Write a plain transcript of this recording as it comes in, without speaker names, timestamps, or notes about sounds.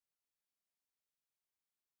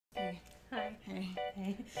Hi. Hey.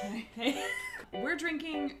 Hey. Hey. Hey. We're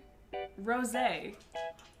drinking rosé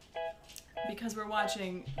because we're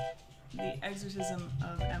watching The Exorcism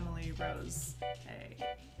of Emily Rose. Hey.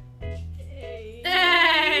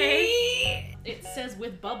 Hey! It says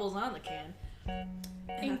with bubbles on the can.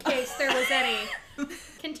 In case there was any.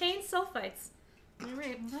 Contains sulfites.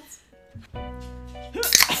 Alright, well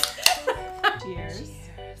Cheers. Cheers.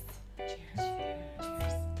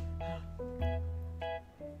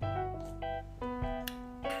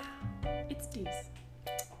 It's D's.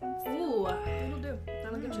 Ooh. That'll do.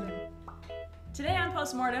 That'll get you there. Today on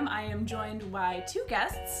Postmortem, I am joined by two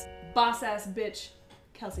guests. Boss-ass bitch,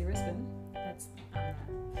 Kelsey Rispin. That's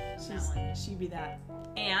She be that.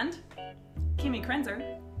 And Kimmy Krenzer,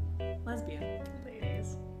 lesbian.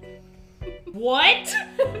 Ladies. What?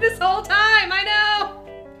 This whole time, I know!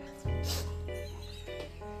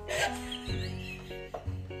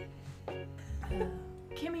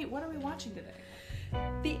 Kimmy, what are we watching today?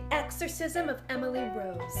 The Exorcism of Emily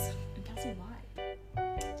Rose. And Kelsey, why?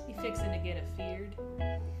 You fixing to get a feared?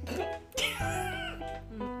 I'm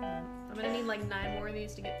gonna need like 9 more of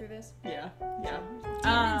these to get through this. Yeah.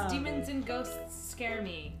 Demons and ghosts scare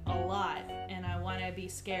me a lot, and I want to be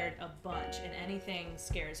scared a bunch, and anything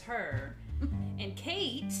scares her. And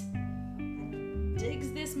Kate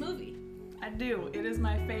digs this movie. I do. It is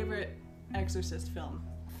my favorite Exorcist film.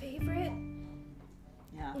 Favorite?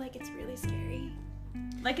 Yeah. Like it's really scary.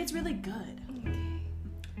 Like, it's really good.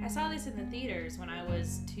 I saw this in the theaters when I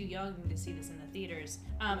was too young to see this in the theaters,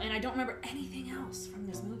 and I don't remember anything else from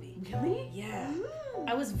this movie. Really? Yeah.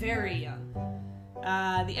 I was very young.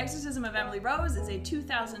 The Exorcism of Emily Rose is a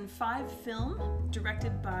 2005 film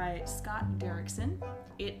directed by Scott Derrickson.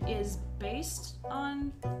 It is based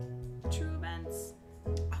on true events.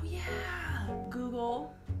 Oh yeah.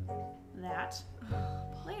 Google that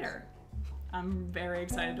later. I'm very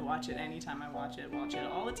excited to watch it anytime I watch it. Watch it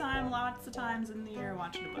all the time, lots of times in the year,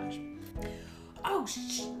 watch it a bunch. Oh,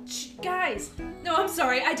 guys. No, I'm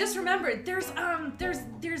sorry. I just remembered. There's on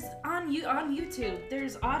YouTube.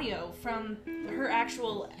 There's audio from her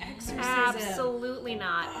actual exorcism. Absolutely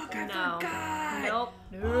not. Fuck, I no. forgot. Nope.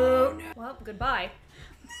 Oh, no. Well, goodbye.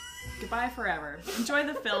 Goodbye forever. Enjoy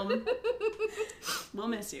the film. We'll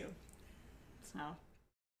miss you. So.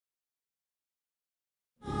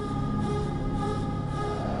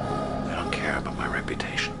 I don't care about my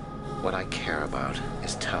reputation. What I care about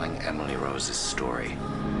is telling Emily Rose's story.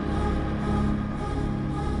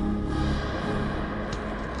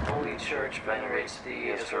 Holy Church venerates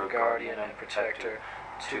thee as her guardian and protector.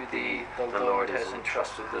 To thee, the Lord has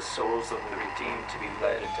entrusted the souls of the redeemed to be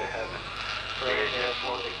led into heaven. Pray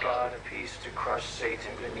therefore the God of peace to crush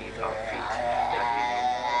Satan beneath our feet, that we no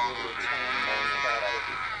longer return man's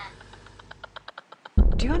captivity.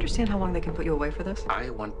 Do you understand how long they can put you away for this?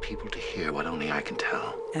 I want people to hear what only I can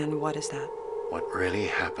tell. And what is that? What really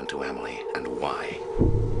happened to Emily and why.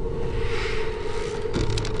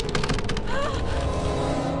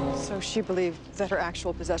 So she believed that her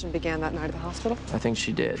actual possession began that night at the hospital? I think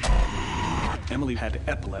she did. Emily had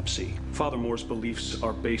epilepsy. Father Moore's beliefs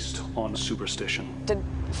are based on superstition. Did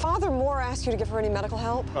Father Moore ask you to give her any medical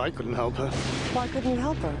help? I couldn't help her. Why couldn't you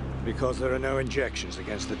help her? Because there are no injections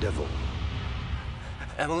against the devil.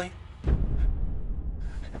 Emily?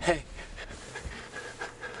 Hey.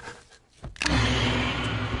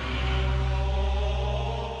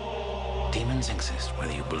 Demons exist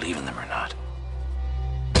whether you believe in them or not.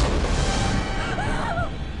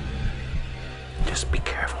 Just be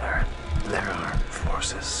careful, Aaron. There are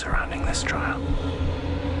forces surrounding this trial.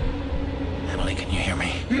 Emily, can you hear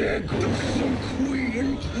me?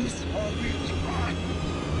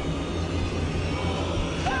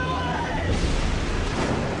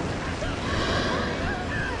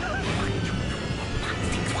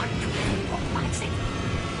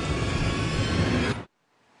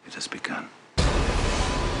 It has begun.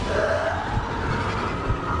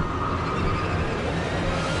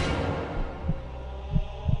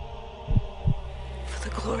 For the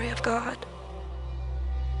glory of God.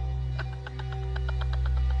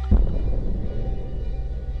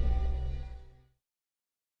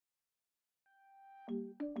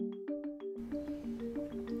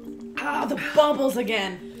 Ah, the bubbles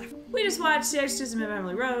again. We just watched The Exorcism of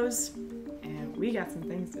Emily Rose, and we got some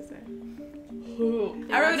things to say.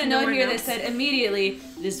 I wrote a note here that notes. said immediately,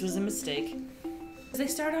 this was a mistake. They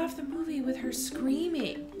start off the movie with her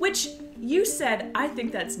screaming. Which, you said, I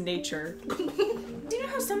think that's nature. Do you know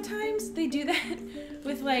how sometimes they do that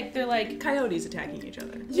with like, they're like, Coyotes attacking each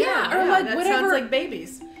other. yeah, or like that whatever. sounds like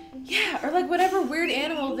babies. Yeah, or like whatever weird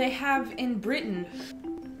animal they have in Britain.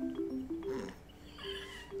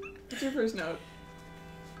 What's your first note?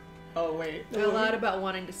 Oh, wait. A lot about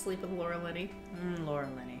wanting to sleep with Laura Linney. Laura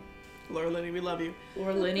Linney. Laura Linney, we love you.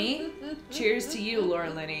 Laura Linney? Cheers to you, Laura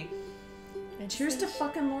Linney. And cheers to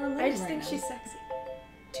fucking Laura Linney. I just think she's sexy.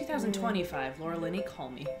 2025, Laura Linney, call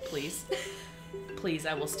me, please. Please,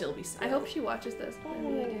 I will still be sad. I hope she watches this. I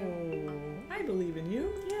really do. I believe in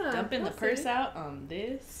you. Yeah. Dumping the we'll purse see. out on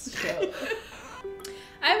this show.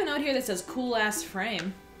 I have a note here that says cool ass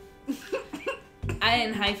frame. I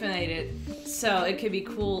didn't hyphenate it, so it could be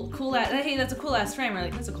cool. Cool ass. Hey, that's a cool ass frame. We're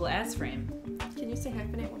like, that's a cool ass frame. Can you say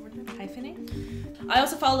hyphenate one more time? Hyphenate. I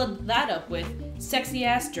also followed that up with sexy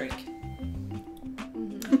ass drink.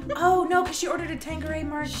 Oh no, because she ordered a Tanqueray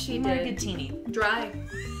Martini. Dry.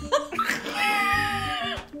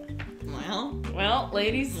 Well,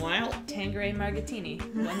 ladies, Tanqueray Martini.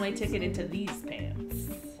 One-way ticket into these pants.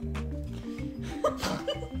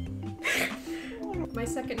 My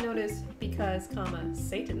second note is because,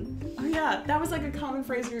 Satan. Oh yeah, that was like a common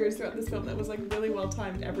phrase we used throughout this film that was like really well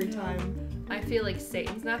timed every time. I feel like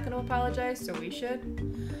Satan's not going to apologize, so we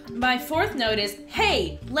should. My fourth note is,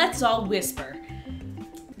 hey, let's all whisper.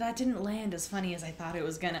 That didn't land as funny as I thought it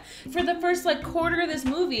was gonna. For the first like quarter of this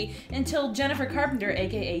movie, until Jennifer Carpenter,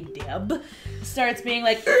 aka Deb, starts being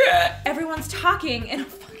like, everyone's talking in a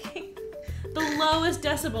fucking the lowest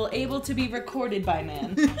decibel able to be recorded by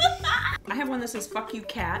man. I have one that says "fuck you,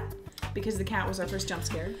 cat," because the cat was our first jump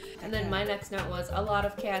scare. And then my next note was, a lot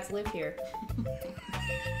of cats live here.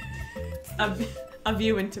 A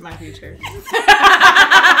view into my future.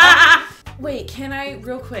 Wait, can I,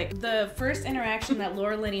 real quick, the first interaction that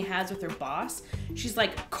Laura Linney has with her boss, she's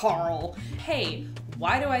like, Carl. Hey,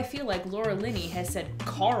 why do I feel like Laura Linney has said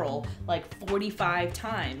Carl like 45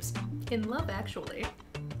 times? In Love Actually,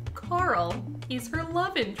 Carl is her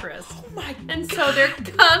love interest. Oh my And so they're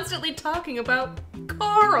constantly talking about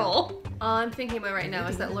Carl. All I'm thinking about right now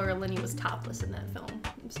is that Laura Linney was topless in that film.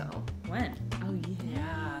 So When? Oh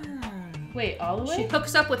yeah. Wait, all the way? she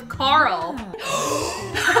hooks up with Carl.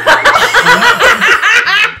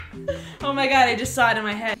 Oh my god, I just saw it in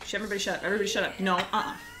my head. Everybody shut up. Everybody shut up. No,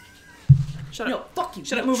 Shut up. No, fuck you.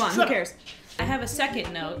 Shut up, move on. Who cares? I have a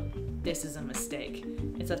second note. This is a mistake.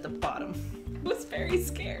 It's at the bottom. I was very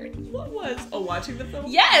scared. What was? Oh, watching the film?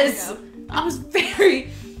 Yes! I was very,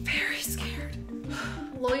 very scared.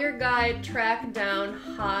 Lawyer guy tracked down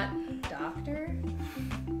hot doctor.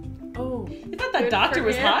 Oh. You thought that Good doctor for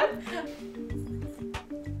was him. hot?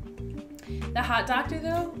 The hot doctor,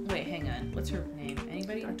 though? Wait, hang on. What's her name?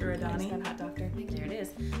 Anybody? Dr. Adani. That hot doctor. There it is.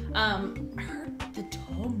 The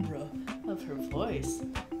timbre of her voice.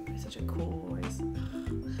 Such a cool voice.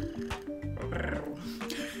 I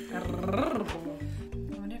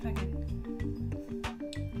wonder if I could.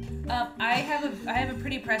 I have a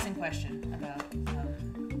pretty pressing question about.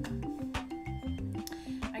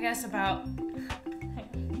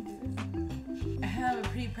 I have a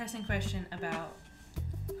pretty pressing question about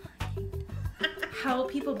how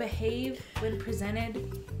people behave when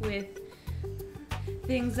presented with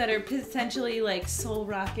things that are potentially like soul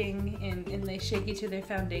rocking and they shake you to their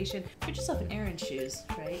foundation. Put yourself in Aaron's shoes,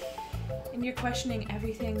 right? And you're questioning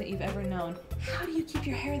everything that you've ever known. How do you keep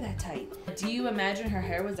your hair that tight? Do you imagine her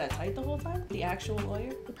hair was that tight the whole time? The actual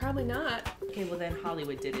lawyer? Probably not. Okay, well then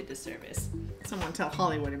Hollywood did a disservice. Someone tell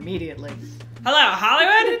Hollywood immediately. Hello,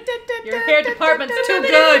 Hollywood? Your hair department's too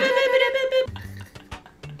good.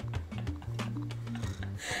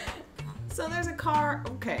 So there's a car.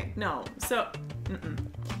 Okay, no. So,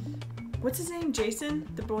 what's his name? Jason,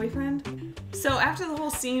 the boyfriend. So after the whole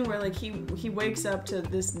scene where like he wakes up to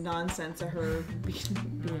this nonsense of her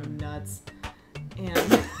being nuts,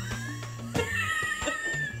 and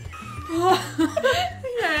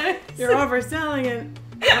yeah, you're overselling it,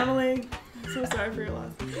 Emily. I'm so sorry for your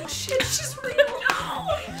loss. Shit, she's real. No,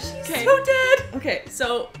 she's Okay. so dead. Okay,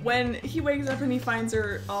 so when he wakes up and he finds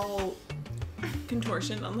her all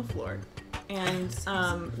contortioned on the floor, and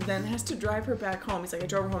then has to drive her back home. He's like, I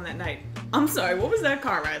drove her home that night. I'm sorry, what was that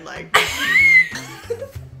car ride like?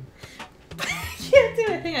 Can't do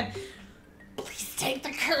it. Hang on. Please take the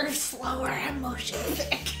curve slower. I'm motion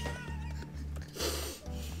sick.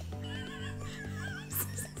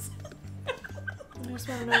 I just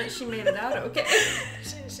want to know that she made it out okay.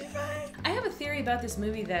 I have a theory about this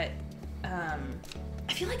movie that I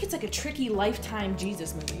feel like it's like a tricky Lifetime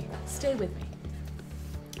Jesus movie. Stay with me.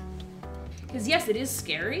 Because yes, it is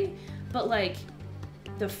scary, but like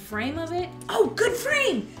the frame of it. Oh, good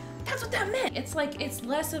frame. That's what that meant. It's like it's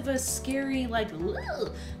less of a scary like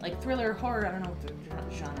thriller horror. I don't know what the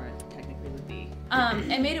genre technically would be.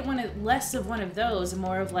 It made it less of one of those, and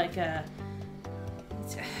more of like a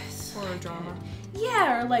Horror drama.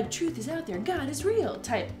 Yeah, or like truth is out there, God is real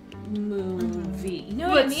type movie. You know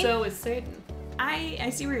what I But mean? so is Satan. I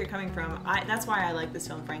see where you're coming from. That's why I like this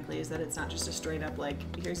film, frankly, is that it's not just a straight up like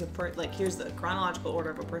here's the chronological order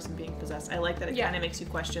of a person being possessed. I like that it kind of makes you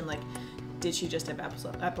question like, did she just have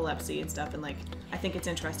epilepsy and stuff? And like, I think it's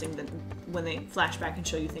interesting that when they flash back and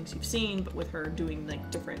show you things you've seen, but with her doing like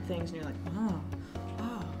different things, and you're like, oh.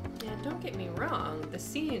 Yeah, don't get me wrong. The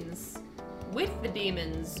scenes with the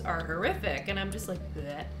demons are horrific, and I'm just like,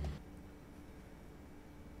 bleh.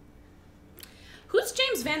 Who's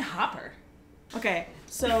James Van Hopper? Okay,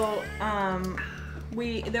 so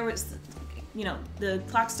there was, you know, the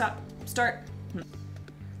clock start.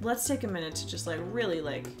 Let's take a minute to just like really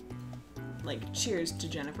like cheers to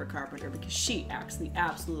Jennifer Carpenter, because she acts the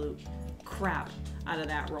absolute crap out of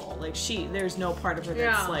that role. Like there's no part of her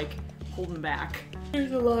that's like holding back.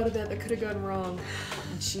 There's a lot of that could have gone wrong.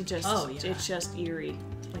 And she just, it's just eerie.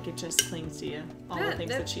 Like it just clings to you. All the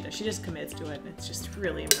things that she does, she just commits to it. And it's just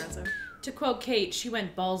really impressive. To quote Kate, she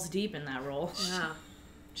went balls deep in that role. Yeah.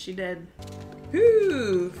 She did.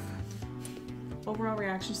 Whew. Overall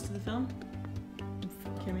reactions to the film?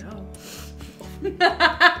 Kimmy?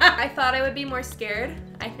 I thought I would be more scared,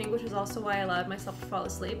 I think, which is also why I allowed myself to fall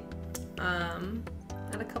asleep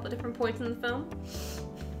at a couple different points in the film.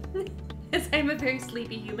 As I'm a very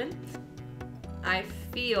sleepy human. I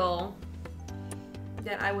feel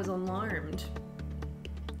that I was alarmed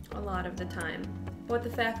a lot of the time. But the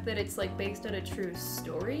fact that it's like based on a true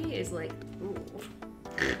story is like, ooh.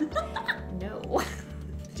 No.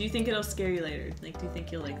 Do you think it'll scare you later? Like, do you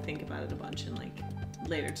think you'll like think about it a bunch and like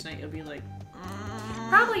later tonight you'll be like,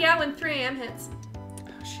 Probably, yeah, when 3 a.m. hits.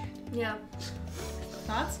 oh shit. Yeah.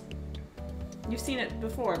 Thoughts? You've seen it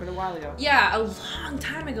before, but a while ago. Yeah, a long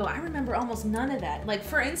time ago. I remember almost none of that. Like,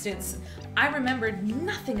 for instance, I remembered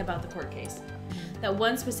nothing about the court case. That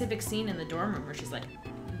one specific scene in the dorm room where she's like,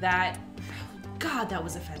 God, that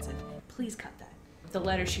was offensive. Please cut that. The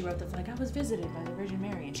letter she wrote that's like, I was visited by the Virgin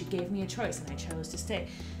Mary and she gave me a choice and I chose to stay.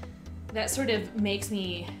 That sort of makes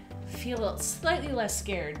me feel slightly less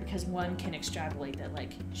scared because one can extrapolate that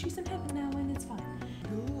like, she's in heaven now and it's fine.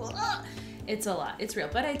 It's a lot. It's real.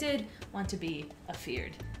 But I did want to be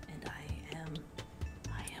afeared. And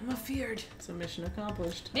I am afeared. So mission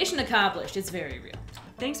accomplished. Mission accomplished. It's very real.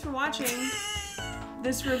 Thanks for watching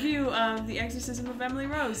this review of The Exorcism of Emily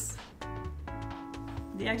Rose.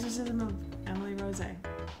 The Exorcism of Emily Rose.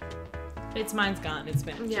 Mine's gone. It's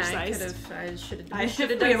been exercised. I should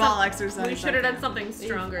have We have all exercised. We should have done something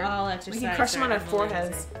stronger. All exercised. We can crush them on our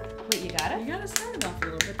foreheads. Wait, you got it? You gotta start it off a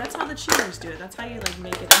little bit. That's how the cheaters do it. That's how you like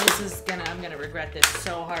make it. I'm gonna regret this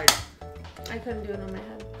so hard. I couldn't do it on my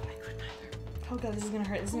head. I couldn't either. Oh god, this is gonna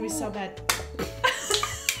hurt. This is gonna be so bad.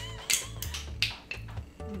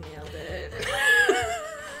 Nailed it.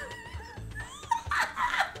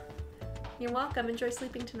 You're welcome. Enjoy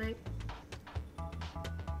sleeping tonight.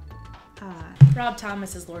 Rob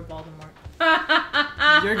Thomas is Lord Voldemort.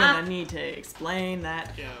 You're gonna need to explain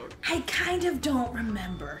that joke. I kind of don't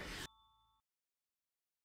remember.